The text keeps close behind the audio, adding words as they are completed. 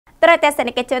ត្រូវតែសេ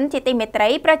និកជនជាទីមេត្រី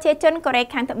ប្រជាជនកូរ៉េ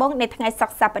ខាងត្បូងនៅថ្ងៃសុ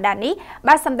ក្រសប្តាហ៍នេះ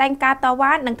បានសម្ដែងការត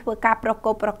វ៉ានិងធ្វើការប្រក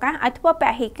បប្រកាសឲ្យធ្វើព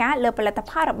ហិការលើផលិត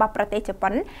ផលរបស់ប្រទេសជប៉ុ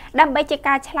នដើម្បីជា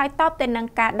ការឆ្លើយតបទៅនឹង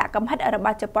ការដាក់កំហិតរប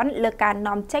ស់ជប៉ុនលើការ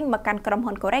នាំចេញមកកាន់ក្រុម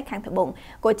ហ៊ុនកូរ៉េខាងត្បូង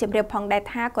គួរជម្រាបផងដែរ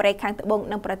ថាកូរ៉េខាងត្បូង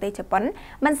និងប្រទេសជប៉ុន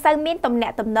មិនសូវមានទំនា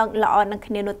ក់ទំនងល្អនឹង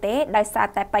គ្នានោះទេដោយសារ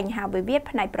តែបញ្ហាវិវាទ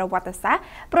ផ្នែកប្រវត្តិសាស្ត្រ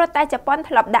ព្រោះតែជប៉ុន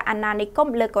ធ្លាប់ដាក់អាណានិគម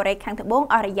លើកូរ៉េខាងត្បូង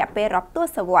អស់រយៈពេលរាប់ទ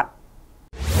សវត្សរ៍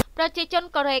ប្រជាជន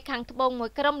កូរ៉េខាងត្បូងមួ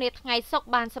យក្រុមនាថ្ងៃសុក្រ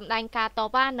បានសម្ដែងការត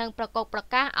វ៉ានិងប្រកបប្រ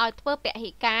កាសឲ្យធ្វើព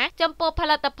ហិការចំពោះផ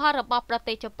លិតផលរបស់ប្រ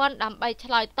ទេសជប៉ុនដើម្បី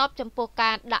ឆ្លើយតបចំពោះ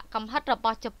ការដាក់កំហិតរប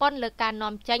ស់ជប៉ុនលើការ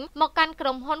នាំចេញមកកាន់ក្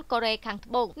រុមហ៊ុនកូរ៉េខាង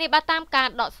ត្បូងនេះបើតាមការ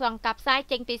ដកស្រង់ការផ្សាយ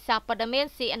ចេញពីសារព័ត៌មាន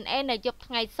CNA នៅយប់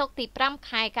ថ្ងៃសុក្រទី 5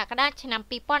 ខែកក្កដាឆ្នាំ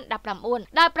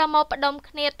 2019 ដោយប្រមូលផ្ដុំ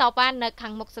គ្នាតវ៉ានៅខា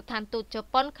ងមុខស្ថានទូតជ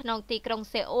ប៉ុនក្នុងទីក្រុង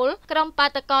សេអ៊ូលក្រុមបា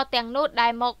តកោទាំងនោះដែ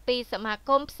លមកពីសមាគ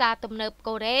មផ្សារទំនើប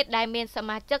កូរ៉េដែលមានស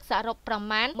មាជិកសរុបប្រ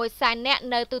មាណ 100,000 នាក់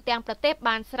នៅទូទាំងប្រទេស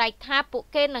បានស្រែកថាពួក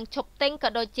គេនឹងឈប់ទិញក៏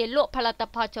ដូចជាលក់ផលិត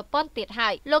ផលជប៉ុនទៀតហើ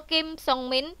យលោកគីមសុង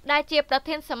មីនដែលជាប្រ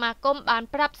ធានសមាគមបាន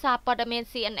ប្រាប់សារព័ត៌មាន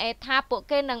CNA ថាពួក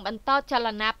គេនឹងបន្តចល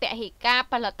នាពហិការ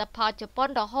ផលិតផលជប៉ុន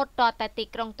រហូតដល់តែទី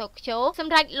ក្រុងតូក្យូស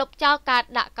ម្រាប់លុបចោលការ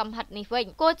ដាក់កំហិតនេះវិញ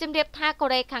គួរជម្រាបថាកូ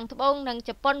រ៉េខាងត្បូងនិង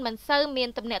ជប៉ុនមិនសូវមាន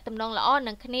ទំនាក់ទំនងល្អ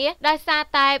នឹងគ្នាដោយសារ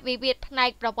តែវិវាទផ្នែក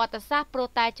ប្រវត្តិសាស្ត្រព្រោះ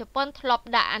តែជប៉ុនធ្លាប់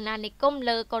ដាក់អាណានិគម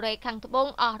លើកូរ៉េខាងត្បូង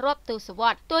អស់រាប់ទសវ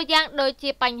ត្សរ៍តួយ៉ាងដូចជា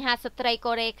បញ្ហាស្ត្រី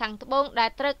កូរ៉េខាងត្បូងដែល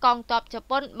ត្រូវកងទ័ពជ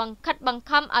ប៉ុនបង្ខិតបង្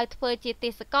ខំឲ្យធ្វើជាទេ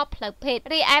សកលផ្លូវភេទ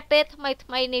រីឯពេលថ្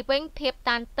មីនេះវិញភាព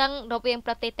តានតឹងរវាង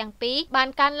ប្រទេសទាំងពីរបាន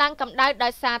កើនឡើងកម្ដៅដោ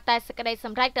យសារតែសេចក្តីស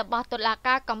ម្រេចរបស់តុលា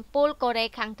ការកំពូលកូរ៉េ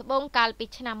ខាងត្បូងកាលពី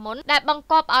ឆ្នាំមុនដែលបង្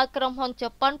គាប់ឲ្យក្រុមហ៊ុនជ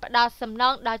ប៉ុនផ្ដល់សំណ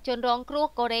ងដល់ជនរងគ្រោះ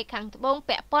កូរ៉េខាងត្បូង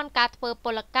ពាក់ព័ន្ធការធ្វើព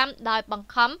លកម្មដោយបង្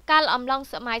ខំកាលអំឡុង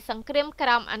សម័យសង្គ្រាមក្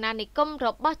រោមអាណានិគមរ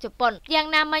បស់ជប៉ុនយ៉ាង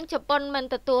ណាមិញជប៉ុនមិន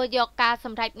ទទួលយកការស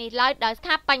ម្រេចនេះឡើយដោយ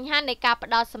ថាបញ្ហានៃការផ្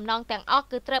ដល់សំណងទាំងអស់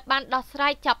គឺត្រូវបានដោះស្រា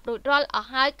យចាប់រួចរាល់អស់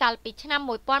ហើយកាលពីឆ្នាំ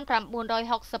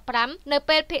 1965 នៅ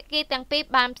ពេលភាគីទាំងពីរ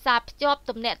បានផ្សារភ្ជាប់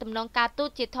ទំនាក់ទំនងការទូត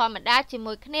ជាធម្មតាជា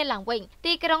មួយគ្នាឡើងវិញ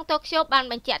ទីក្រុងតូក្យូបាន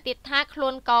បញ្ជាក់ទៀតថាខ្លួ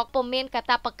នក៏ពុំមានកា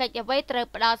តព្វកិច្ចអ្វីត្រូវ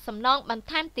ផ្ដល់សំណងបន្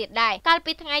ថែមទៀតដែរកាល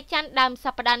ពីថ្ងៃច័ន្ទដើមស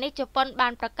ប្តាហ៍នេះជប៉ុនបា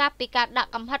នប្រកាសពីការដា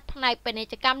ក់កំហិតផ្នែកពាណិ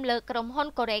ជ្ជកម្មលើក្រុមហ៊ុន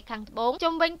កូរ៉េខាងត្បូង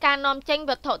ជុំវិញការនាំចេញ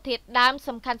វត្ថុធាតុដើម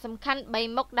សំខាន់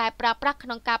3មុខដែលប្រើប្រាស់ក្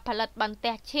នុងការផលិតបន្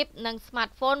ទះឈីបនិង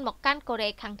smartphone មកកាន់កូរ៉េ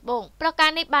ខាងត្បូងប្រការ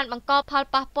នេះបានបង្កផល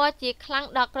ប៉ះពាល់ជាខ្លាំង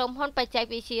ដល់ក្រុមហ៊ុនបច្ចេក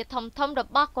វិទ្យាធំៗរ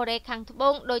បស់កូរ៉េខាងត្បូ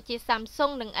ងដូចជា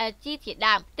Samsung និង LG ជា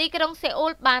ដើមទីក្រុងសេអ៊ូ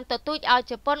លបានទទូចឲ្យ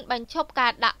ជប៉ុនបញ្ឈប់កា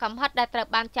រដាក់កំហិតដែលត្រូវ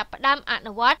បានចាប់ផ្ដើមអ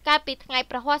នុវត្តកាលពីថ្ងៃ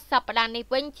ប្រហ័សសប្តាហ៍នេះ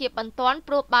វិញជាបន្ទាន់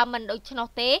ព្រោះបើមិនដូច្នោះ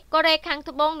ទេកូរ៉េខាង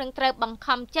ត្បូងនឹងត្រូវបង្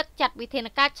ខំចិត្តចាត់វិធាន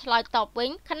ការឆ្លើយតបវិញ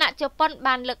ខណៈជប៉ុន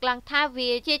បានលើកឡើងថាវា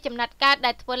ជាចំណាត់ការ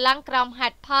ដែលធ្វើឡើងក្រោមហេ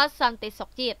តុផលសន្តិសុ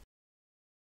ខជាតិ